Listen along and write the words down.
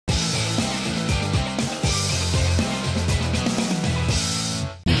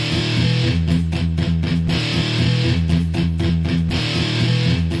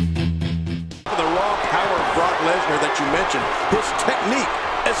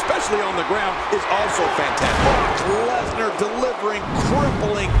especially on the ground, is also fantastic. Brock Lesnar delivering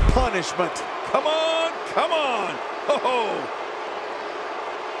crippling punishment. Come on, come on. Oh.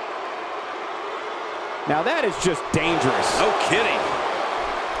 Now that is just dangerous. No kidding.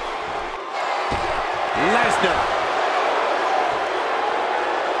 Lesnar.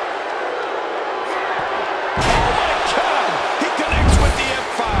 Oh my God! He connects with the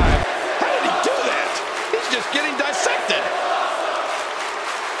F5. How did he do that? He's just getting dissected.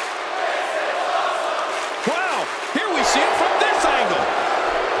 Wow! Here we see it from this angle.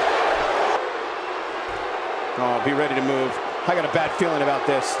 Oh, be ready to move. I got a bad feeling about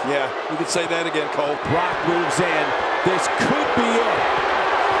this. Yeah, you could say that again, Cole. Brock moves in. This could be it.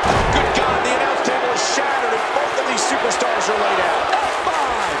 Good God, the announce table is shattered and both of these superstars are laid out. F5!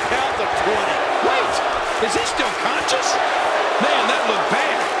 Count the 20. Wait, is he still conscious? Man, that looked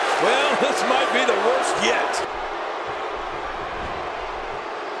bad. Well, this might be the worst yet.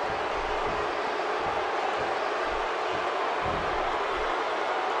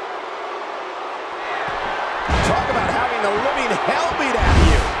 Talk about having the living hell beat out of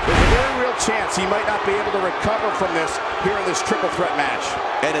you. There's a very real chance he might not be able to recover from this here in this triple threat match.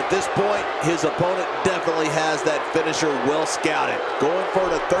 And at this point, his opponent definitely has that finisher well scouted. Going for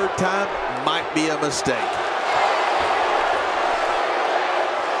it a third time might be a mistake.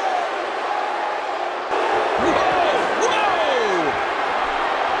 Whoa! Whoa!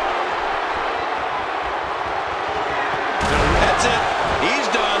 That's it. He's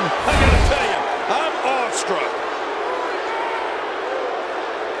done. I gotta tell you, I'm awestruck.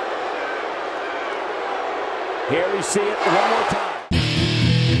 Here we see it one more time.